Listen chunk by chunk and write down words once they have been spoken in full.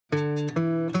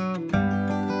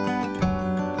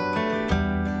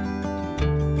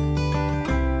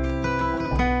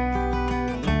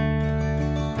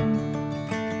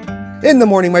In the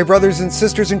morning, my brothers and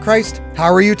sisters in Christ,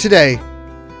 how are you today?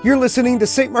 You're listening to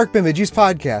St. Mark Bemidji's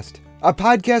podcast, a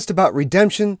podcast about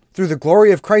redemption through the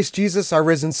glory of Christ Jesus, our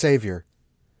risen Savior.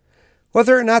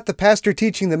 Whether or not the pastor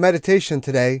teaching the meditation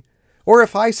today, or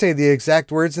if I say the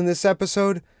exact words in this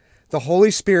episode, the Holy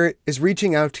Spirit is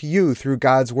reaching out to you through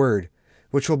God's Word,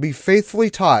 which will be faithfully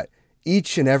taught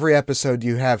each and every episode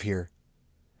you have here.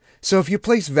 So if you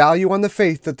place value on the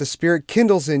faith that the Spirit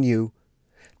kindles in you,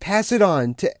 pass it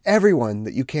on to everyone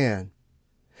that you can.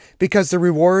 Because the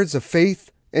rewards of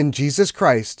faith in Jesus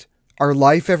Christ are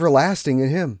life everlasting in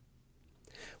Him.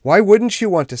 Why wouldn't you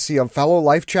want to see a fellow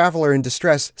life traveler in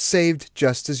distress saved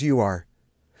just as you are?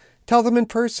 Tell them in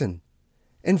person.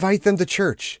 Invite them to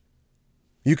church.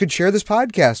 You could share this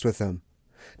podcast with them.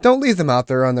 Don't leave them out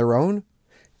there on their own.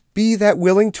 Be that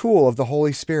willing tool of the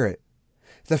Holy Spirit.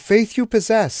 The faith you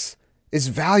possess is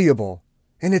valuable,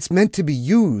 and it's meant to be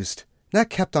used, not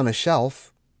kept on a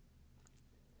shelf.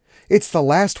 It's the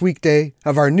last weekday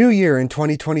of our new year in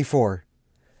 2024.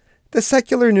 The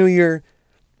secular new year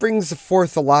brings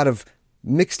forth a lot of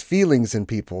mixed feelings in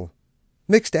people,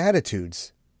 mixed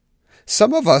attitudes.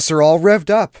 Some of us are all revved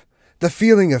up. The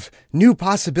feeling of new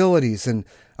possibilities and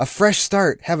a fresh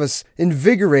start have us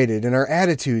invigorated in our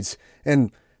attitudes,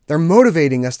 and they're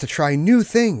motivating us to try new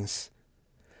things.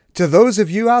 To those of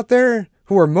you out there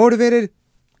who are motivated,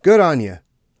 good on you.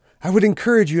 I would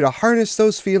encourage you to harness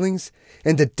those feelings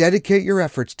and to dedicate your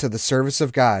efforts to the service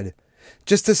of God,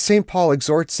 just as St. Paul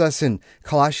exhorts us in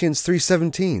Colossians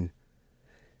 3:17.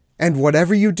 And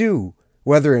whatever you do,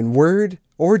 whether in word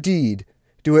or deed,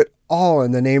 do it all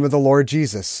in the name of the Lord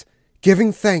Jesus,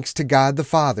 giving thanks to God the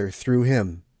Father through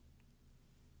Him.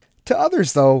 To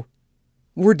others, though,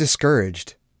 we're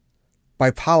discouraged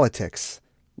by politics,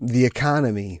 the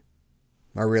economy,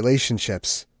 our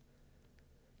relationships.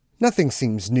 Nothing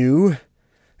seems new,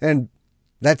 and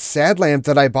that sad lamp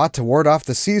that I bought to ward off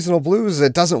the seasonal blues,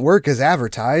 it doesn't work as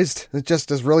advertised. It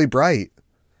just is really bright.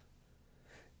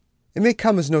 It may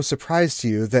come as no surprise to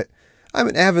you that I'm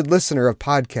an avid listener of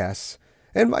podcasts,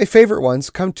 and my favorite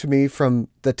ones come to me from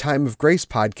the Time of Grace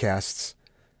podcasts.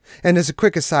 And as a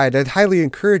quick aside, I'd highly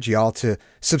encourage you all to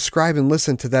subscribe and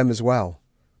listen to them as well.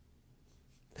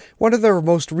 One of their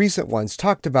most recent ones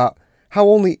talked about how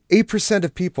only 8%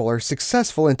 of people are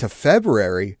successful into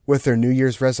February with their New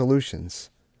Year's resolutions.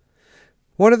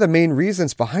 One of the main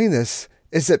reasons behind this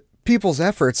is that people's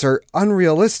efforts are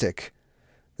unrealistic.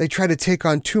 They try to take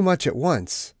on too much at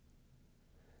once.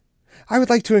 I would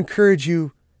like to encourage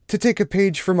you to take a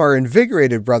page from our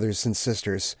invigorated brothers and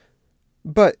sisters,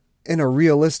 but in a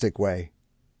realistic way.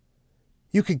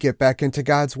 You could get back into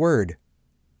God's Word.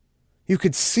 You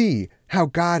could see how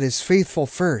God is faithful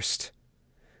first.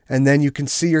 And then you can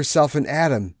see yourself in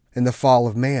Adam and the fall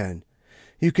of man.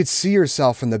 You could see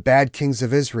yourself in the bad kings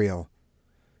of Israel.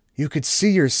 You could see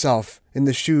yourself in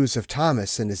the shoes of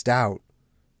Thomas and his doubt.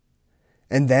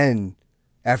 And then,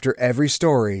 after every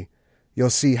story, you'll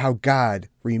see how God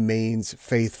remains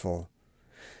faithful.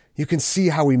 You can see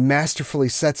how He masterfully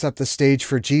sets up the stage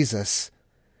for Jesus.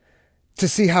 To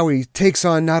see how He takes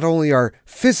on not only our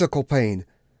physical pain,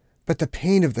 but the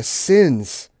pain of the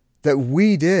sins that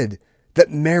we did that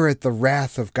merit the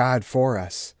wrath of God for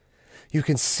us. You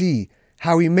can see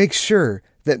how He makes sure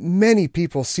that many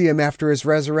people see Him after His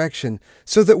resurrection,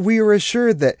 so that we are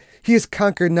assured that He has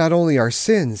conquered not only our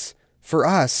sins for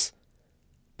us,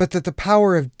 but that the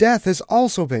power of death has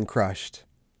also been crushed.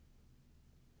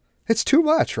 It's too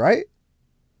much, right?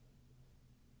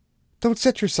 Don't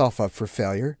set yourself up for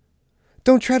failure.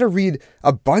 Don't try to read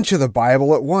a bunch of the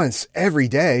Bible at once every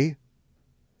day.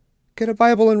 Get a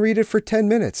Bible and read it for 10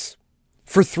 minutes.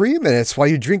 For 3 minutes while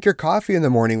you drink your coffee in the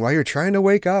morning while you're trying to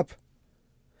wake up.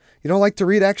 You don't like to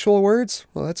read actual words?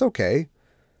 Well, that's okay.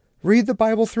 Read the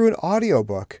Bible through an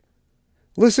audiobook.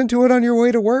 Listen to it on your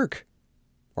way to work,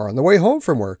 or on the way home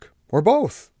from work, or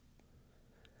both.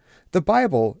 The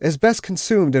Bible is best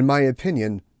consumed, in my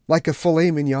opinion, like a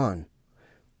filet mignon.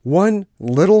 One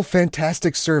little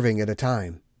fantastic serving at a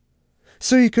time.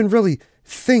 So you can really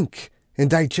think and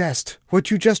digest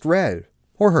what you just read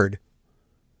or heard.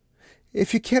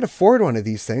 If you can't afford one of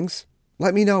these things,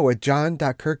 let me know at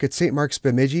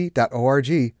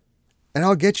john.kirk@stmarksbemidji.org, and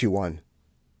I'll get you one.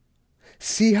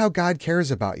 See how God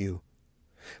cares about you,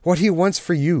 what He wants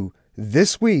for you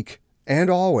this week and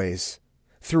always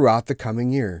throughout the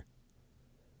coming year,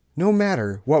 no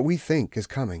matter what we think is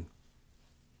coming.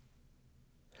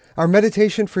 Our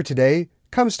meditation for today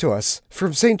comes to us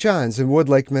from St. John's in Wood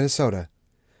Lake, Minnesota.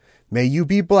 May you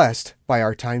be blessed by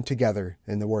our time together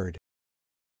in the Word.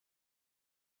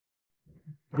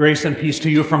 Grace and peace to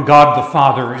you from God the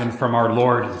Father and from our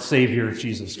Lord and Savior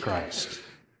Jesus Christ.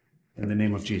 in the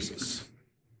name of Jesus.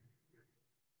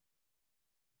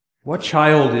 What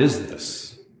child is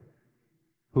this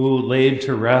who, laid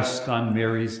to rest on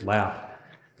Mary's lap,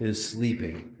 is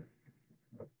sleeping?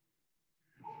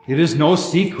 It is no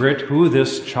secret who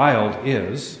this child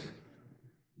is.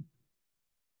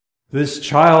 This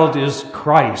child is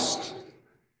Christ,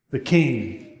 the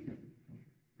King,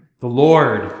 the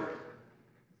Lord,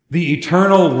 the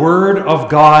eternal Word of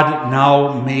God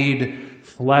now made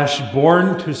flesh,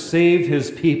 born to save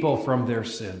his people from their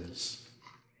sins.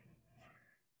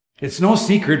 It's no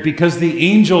secret because the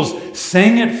angels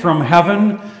sang it from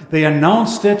heaven. They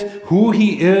announced it, who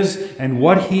he is and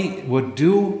what he would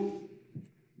do.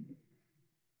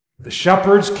 The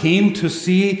shepherds came to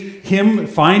see him,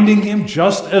 finding him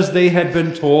just as they had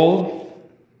been told,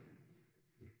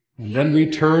 and then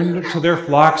returned to their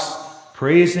flocks,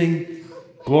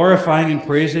 glorifying and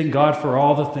praising God for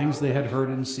all the things they had heard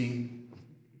and seen.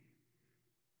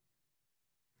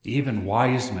 Even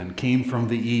wise men came from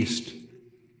the east,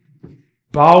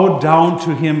 bowed down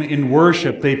to him in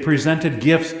worship. They presented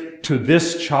gifts to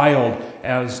this child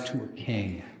as to a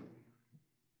king.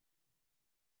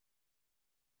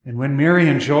 And when Mary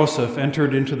and Joseph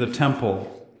entered into the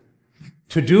temple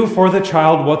to do for the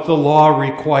child what the law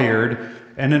required,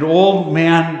 and an old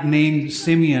man named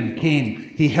Simeon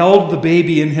came, he held the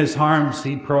baby in his arms.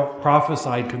 He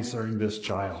prophesied concerning this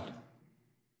child.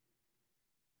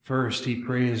 First, he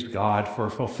praised God for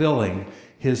fulfilling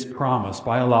his promise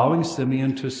by allowing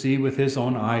Simeon to see with his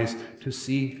own eyes, to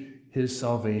see his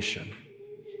salvation.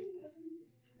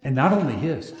 And not only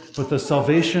his, but the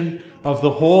salvation of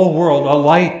the whole world, a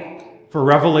light for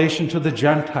revelation to the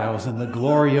Gentiles and the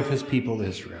glory of his people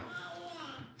Israel.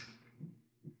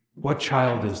 What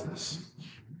child is this?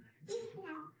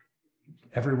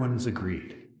 Everyone's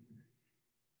agreed.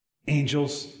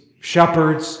 Angels,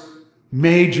 shepherds,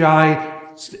 magi,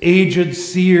 aged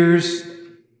seers.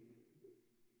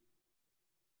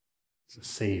 It's a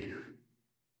Savior,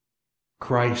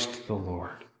 Christ the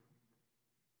Lord.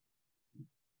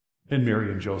 And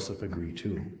Mary and Joseph agree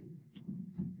too.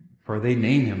 For they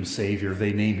name him Savior,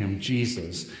 they name him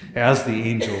Jesus, as the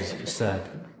angels said.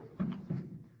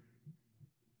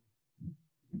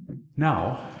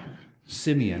 Now,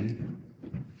 Simeon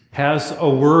has a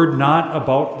word not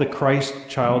about the Christ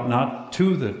child, not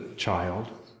to the child,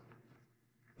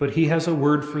 but he has a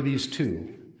word for these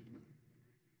two,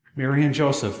 Mary and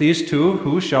Joseph. These two,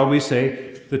 who, shall we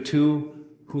say, the two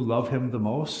who love him the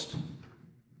most,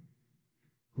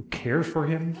 who care for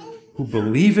him, who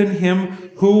believe in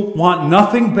him, who want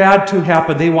nothing bad to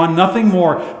happen. They want nothing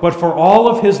more but for all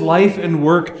of his life and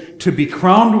work to be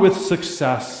crowned with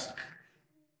success,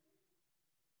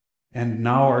 and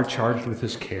now are charged with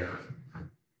his care.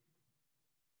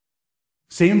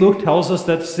 St. Luke tells us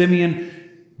that Simeon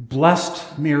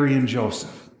blessed Mary and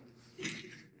Joseph,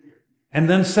 and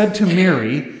then said to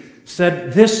Mary,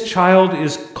 this child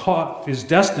is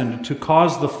destined to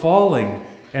cause the falling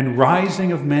and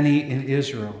rising of many in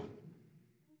Israel,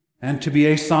 and to be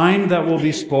a sign that will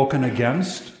be spoken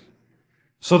against,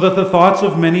 so that the thoughts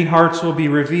of many hearts will be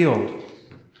revealed,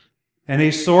 and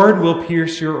a sword will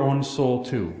pierce your own soul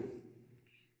too.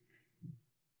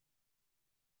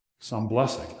 Some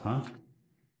blessing, huh?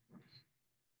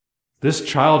 This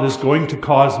child is going to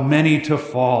cause many to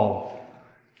fall.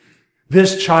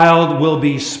 This child will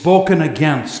be spoken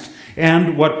against,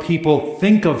 and what people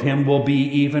think of him will be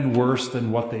even worse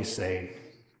than what they say.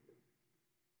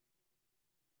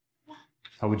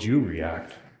 How would you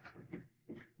react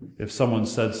if someone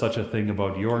said such a thing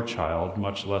about your child,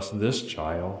 much less this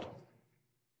child?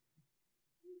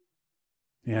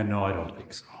 Yeah, no, I don't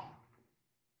think so.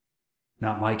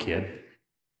 Not my kid.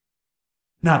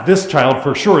 Not this child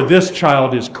for sure. This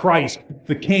child is Christ,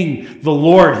 the King, the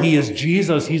Lord. He is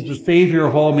Jesus. He's the Savior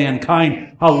of all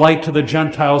mankind, a light to the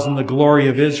Gentiles and the glory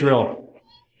of Israel.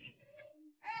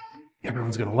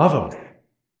 Everyone's going to love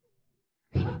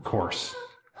him. Of course.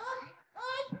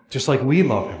 Just like we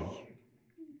love him.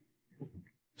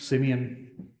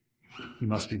 Simeon, he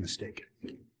must be mistaken.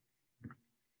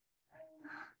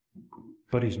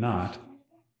 But he's not.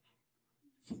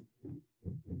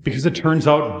 Because it turns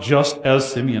out just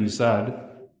as Simeon said.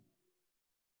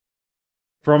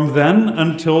 From then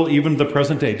until even the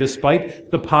present day, despite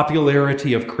the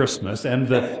popularity of Christmas and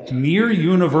the near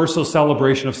universal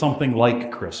celebration of something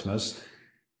like Christmas,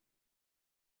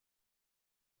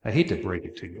 I hate to break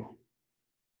it to you,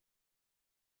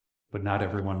 but not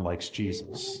everyone likes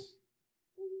Jesus.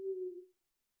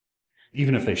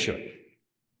 Even if they should.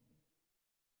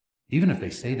 Even if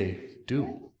they say they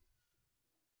do.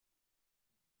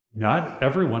 Not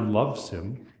everyone loves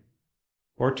him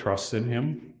or trusts in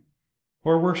him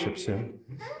or worships him.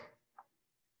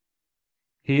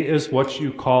 He is what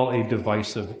you call a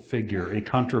divisive figure, a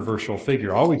controversial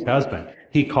figure, always has been.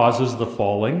 He causes the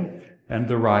falling and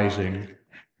the rising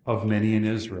of many in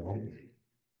Israel.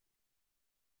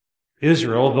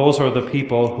 Israel, those are the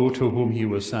people to whom he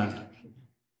was sent.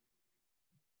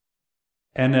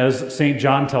 And as St.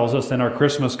 John tells us in our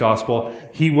Christmas gospel,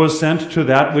 he was sent to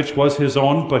that which was his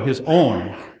own, but his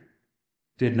own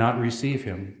did not receive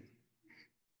him.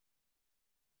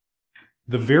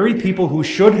 The very people who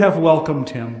should have welcomed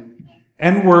him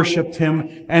and worshiped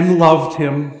him and loved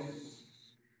him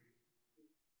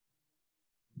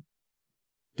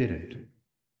didn't.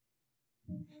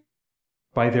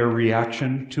 By their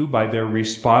reaction to, by their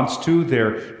response to,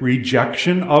 their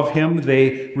rejection of him,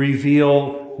 they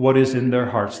reveal what is in their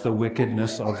hearts, the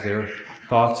wickedness of their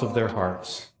thoughts of their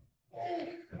hearts.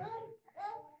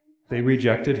 They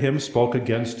rejected him, spoke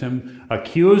against him,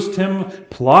 accused him,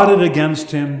 plotted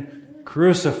against him,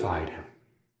 crucified him.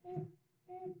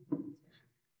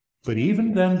 But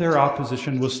even then, their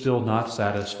opposition was still not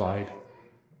satisfied.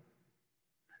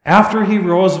 After he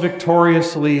rose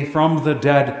victoriously from the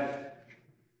dead,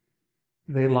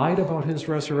 they lied about his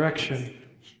resurrection.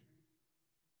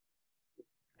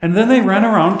 And then they ran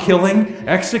around killing,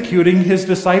 executing his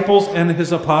disciples and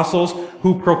his apostles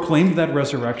who proclaimed that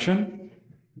resurrection.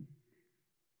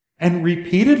 And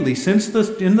repeatedly,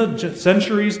 in the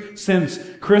centuries since,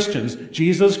 Christians,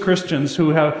 Jesus Christians who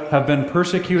have been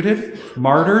persecuted,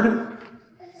 martyred,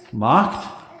 mocked,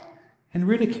 and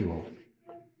ridiculed.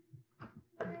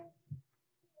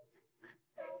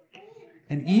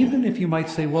 And even if you might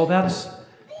say, well,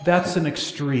 that's an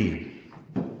extreme.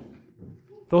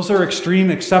 Those are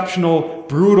extreme, exceptional,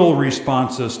 brutal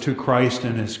responses to Christ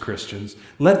and his Christians.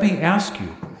 Let me ask you,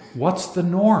 what's the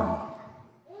norm?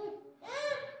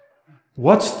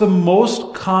 What's the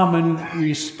most common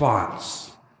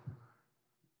response?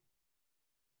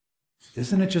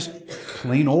 Isn't it just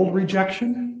plain old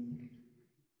rejection?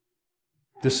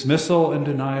 Dismissal and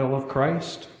denial of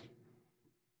Christ?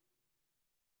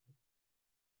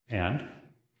 And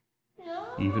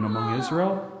even among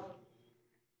Israel?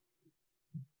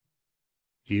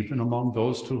 Even among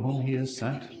those to whom he is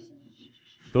sent?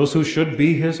 Those who should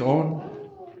be his own?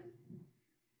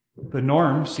 The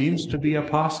norm seems to be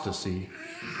apostasy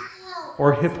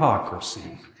or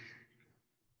hypocrisy.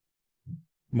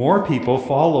 More people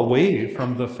fall away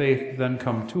from the faith than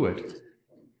come to it.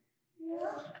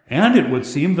 And it would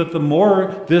seem that the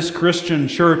more this Christian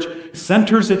church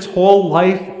centers its whole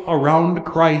life around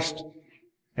Christ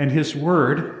and his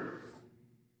word,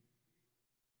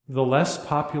 the less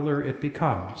popular it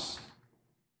becomes.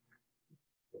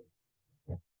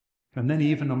 And then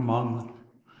even among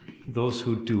those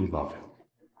who do love him,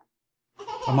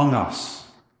 among us,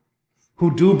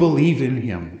 who do believe in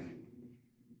him,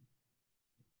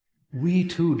 we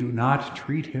too do not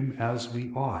treat him as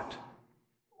we ought.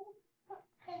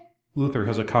 Luther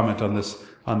has a comment on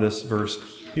this verse.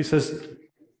 He says,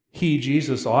 he,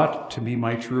 Jesus, ought to be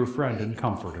my true friend and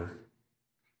comforter.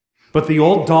 But the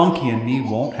old donkey in me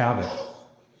won't have it.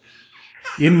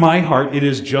 In my heart, it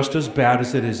is just as bad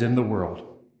as it is in the world.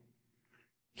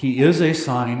 He is a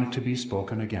sign to be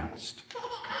spoken against.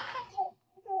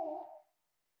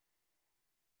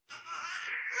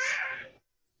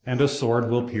 And a sword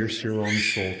will pierce your own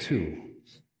soul too.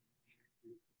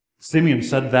 Simeon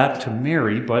said that to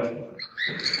Mary, but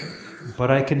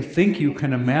I can think you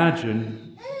can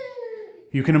imagine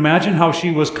how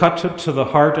she was cut to the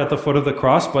heart at the foot of the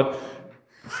cross, but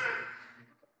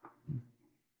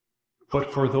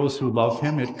for those who love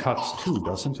him, it cuts too,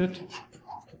 doesn't it?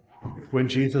 When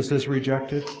Jesus is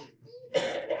rejected.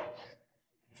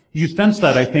 You sense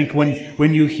that, I think,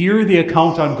 when you hear the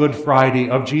account on Good Friday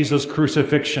of Jesus'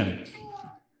 crucifixion,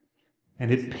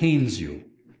 and it pains you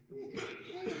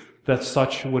that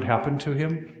such would happen to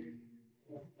him.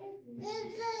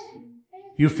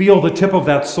 You feel the tip of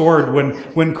that sword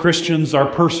when Christians are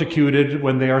persecuted,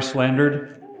 when they are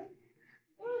slandered,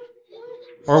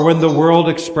 or when the world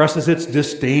expresses its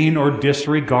disdain or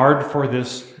disregard for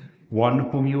this one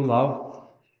whom you love.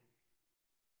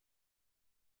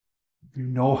 You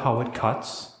know how it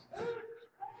cuts.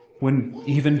 When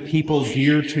even people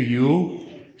dear to you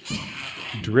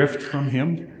drift from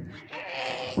him.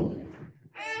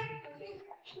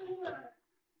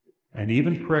 And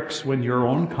even pricks when your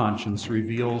own conscience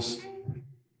reveals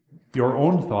your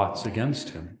own thoughts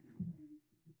against him.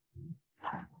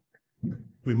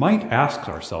 We might ask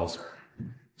ourselves,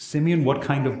 Simeon, what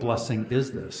kind of blessing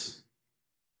is this?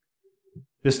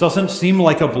 This doesn't seem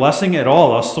like a blessing at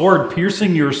all. A sword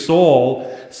piercing your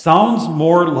soul sounds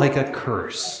more like a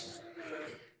curse.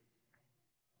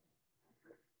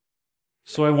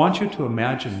 So I want you to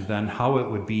imagine then how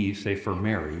it would be, say, for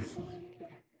Mary,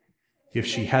 if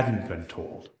she hadn't been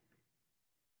told,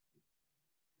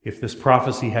 if this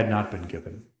prophecy had not been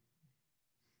given.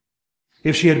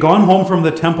 If she had gone home from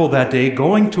the temple that day,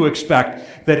 going to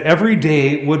expect that every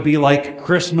day would be like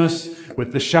Christmas,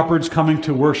 with the shepherds coming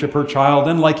to worship her child,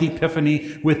 and like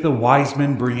Epiphany, with the wise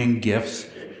men bringing gifts.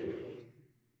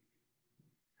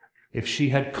 If she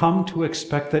had come to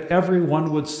expect that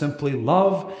everyone would simply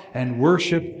love and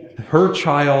worship her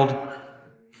child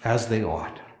as they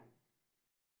ought.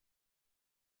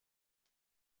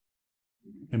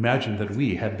 Imagine that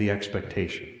we had the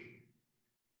expectation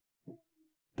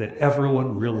that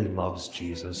everyone really loves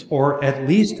Jesus, or at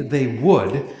least they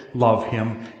would love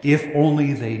him if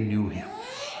only they knew him.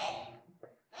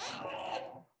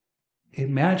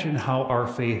 Imagine how our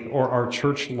faith or our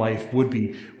church life would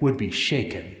be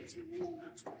shaken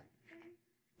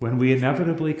when we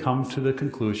inevitably come to the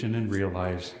conclusion and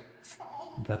realize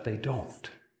that they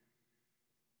don't.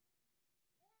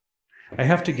 I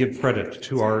have to give credit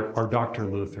to our Dr.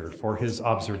 Luther for his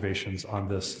observations on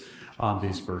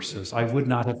these verses. I would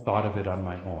not have thought of it on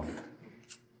my own.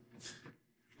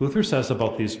 Luther says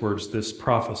about these words, this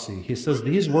prophecy, he says,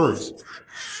 these words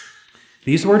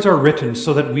are written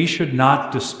so that we should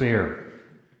not despair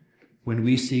when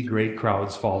we see great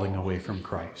crowds falling away from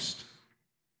Christ.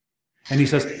 And he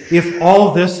says, if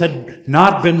all this had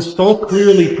not been so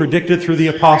clearly predicted through the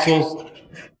apostles,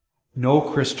 no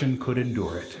Christian could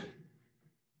endure it.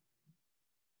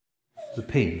 The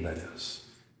pain, that is.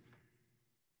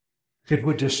 It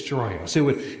would destroy us. It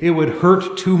would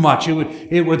hurt too much.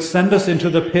 It would send us into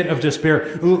the pit of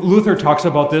despair. Luther talks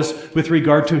about this with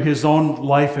regard to his own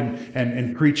life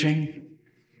and preaching.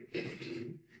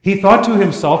 He thought to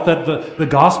himself that the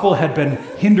gospel had been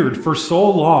hindered for so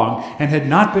long and had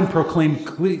not been proclaimed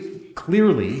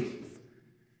clearly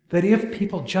that if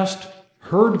people just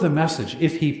heard the message,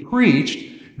 if he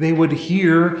preached, they would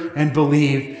hear and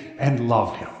believe and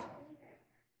love him.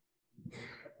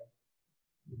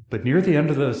 But near the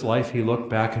end of his life, he looked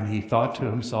back and he thought to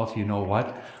himself, you know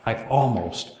what? I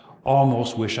almost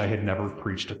wish I had never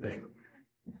preached a thing.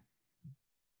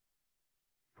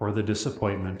 For the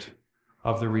disappointment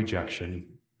of the rejection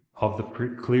of the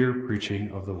clear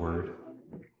preaching of the word.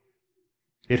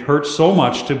 It hurts so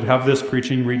much to have this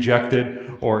preaching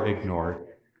rejected or ignored.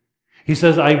 He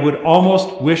says, I would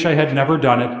almost wish I had never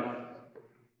done it,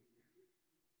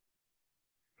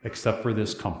 except for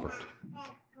this comfort.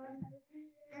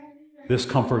 This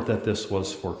comfort that this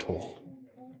was foretold.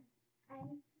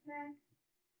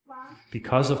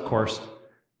 Because, of course,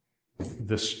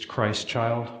 this Christ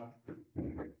child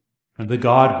and the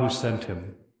God who sent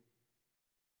him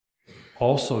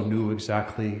also knew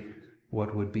exactly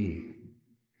what would be.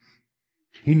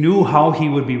 He knew how he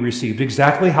would be received,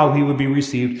 exactly how he would be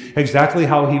received, exactly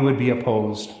how he would be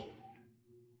opposed.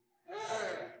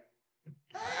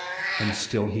 And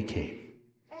still he came.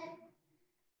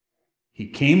 He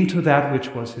came to that which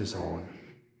was his own.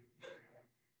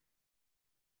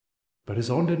 But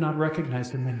his own did not recognize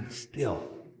him, and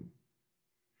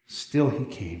still he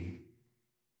came.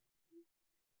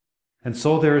 And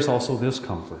so there is also this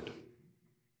comfort,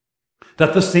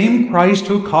 that the same Christ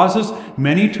who causes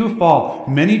many to fall,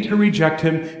 many to reject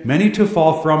him, many to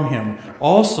fall from him,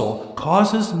 also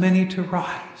causes many to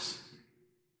rise.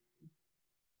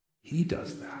 He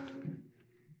does that.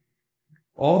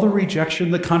 All the rejection,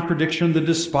 the contradiction, the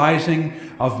despising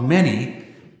of many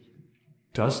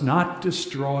does not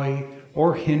destroy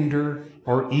or hinder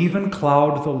or even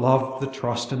cloud the love, the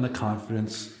trust, and the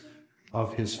confidence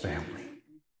of his family.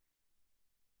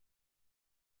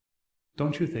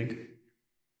 Don't you think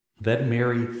that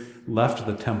Mary left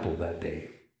the temple that day,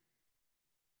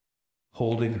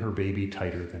 holding her baby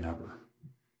tighter than ever?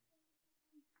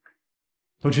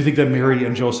 Don't you think that Mary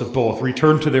and Joseph both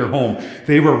returned to their home?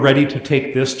 They were ready to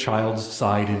take this child's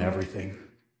side in everything.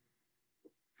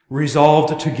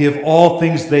 Resolved to give all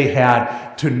things they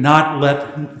had, to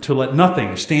let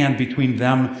nothing stand between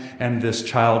them and this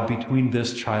child, between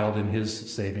this child and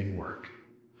his saving work.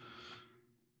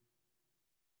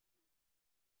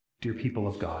 Dear people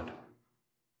of God,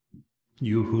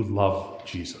 you who love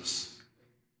Jesus,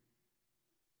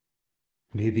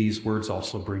 may these words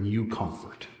also bring you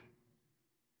comfort.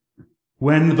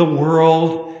 When the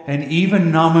world and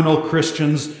even nominal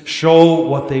Christians show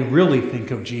what they really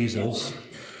think of Jesus,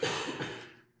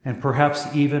 and perhaps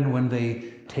even when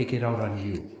they take it out on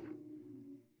you.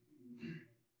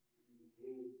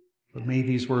 But may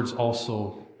these words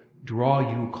also draw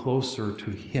you closer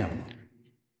to him,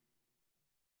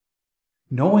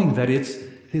 knowing that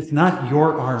it's not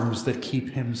your arms that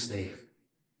keep him safe.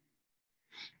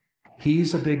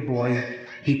 He's a big boy.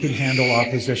 He can handle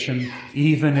opposition,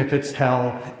 even if it's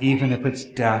hell, even if it's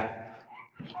death.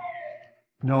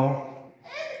 No,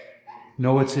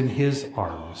 it's in his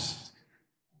arms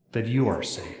that you are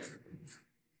safe.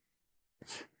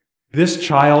 This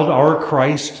child, our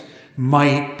Christ,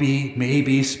 might be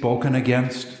maybe spoken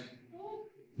against,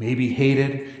 maybe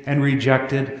hated and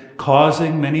rejected,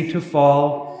 causing many to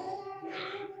fall.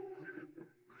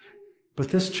 But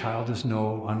this child is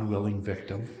no unwilling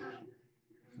victim.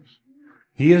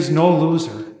 He is no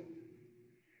loser.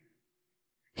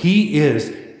 He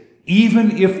is,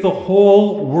 even if the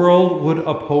whole world would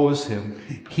oppose him,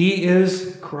 he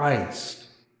is Christ,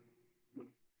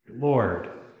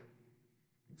 Lord,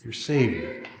 your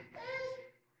Savior,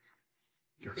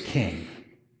 your King,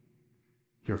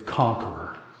 your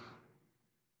conqueror,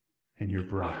 and your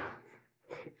brother.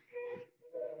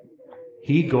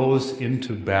 He goes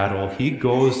into battle, he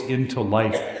goes into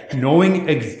life, knowing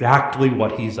exactly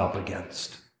what he's up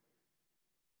against.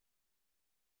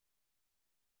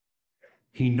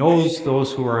 He knows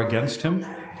those who are against him.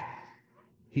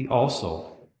 He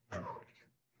also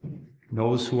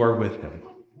knows who are with him.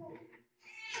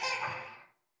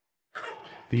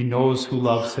 He knows who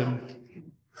loves him,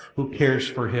 who cares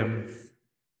for him,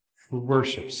 who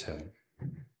worships him.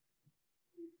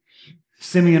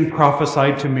 Simeon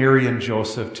prophesied to Mary and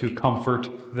Joseph to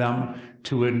comfort them,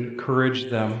 to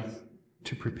encourage them,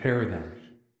 to prepare them,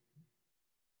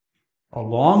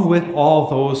 along with all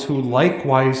those who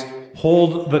likewise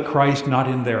hold the Christ not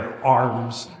in their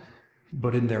arms,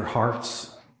 but in their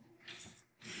hearts,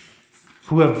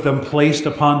 who have them placed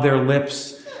upon their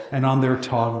lips and on their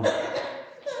tongue.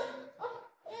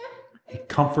 He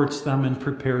comforts them and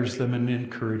prepares them and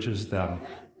encourages them.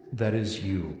 That is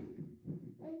you.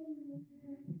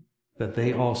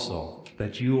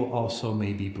 That you also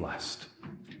may be blessed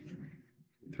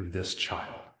through this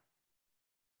child.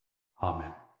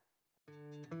 Amen.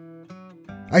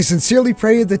 I sincerely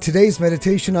pray that today's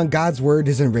meditation on God's Word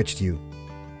has enriched you.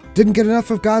 Didn't get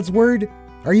enough of God's Word?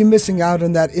 Are you missing out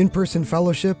on that in-person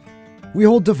fellowship? We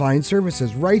hold divine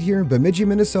services right here in Bemidji,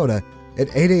 Minnesota at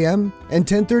 8 a.m. and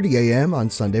 10:30 a.m. on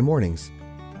Sunday mornings.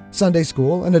 Sunday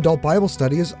school and adult Bible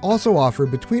study is also offered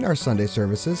between our Sunday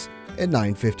services at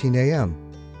 9:15 a.m.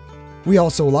 We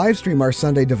also live stream our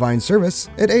Sunday divine service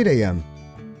at 8 a.m.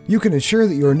 You can ensure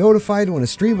that you are notified when a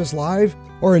stream is live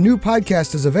or a new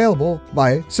podcast is available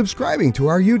by subscribing to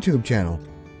our YouTube channel.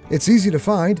 It's easy to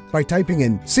find by typing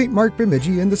in St. Mark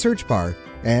Bemidji in the search bar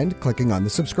and clicking on the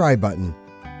subscribe button.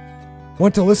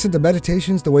 Want to listen to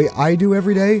meditations the way I do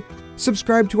every day?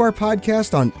 Subscribe to our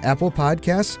podcast on Apple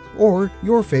Podcasts or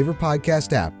your favorite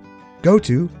podcast app. Go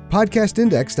to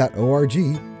podcastindex.org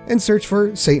and search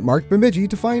for St. Mark Bemidji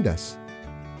to find us.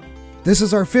 This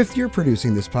is our 5th year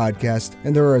producing this podcast,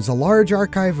 and there is a large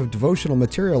archive of devotional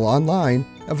material online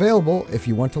available if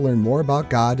you want to learn more about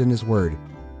God and His Word.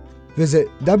 Visit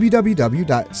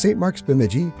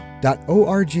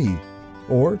www.stmarksbemidji.org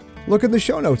or look in the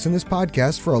show notes in this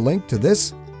podcast for a link to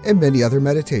this and many other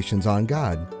meditations on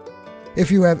God. If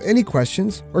you have any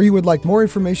questions or you would like more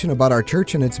information about our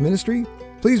church and its ministry,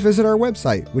 please visit our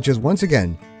website, which is once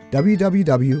again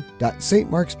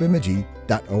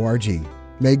www.stmarksbemidji.org.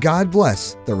 May God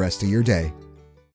bless the rest of your day.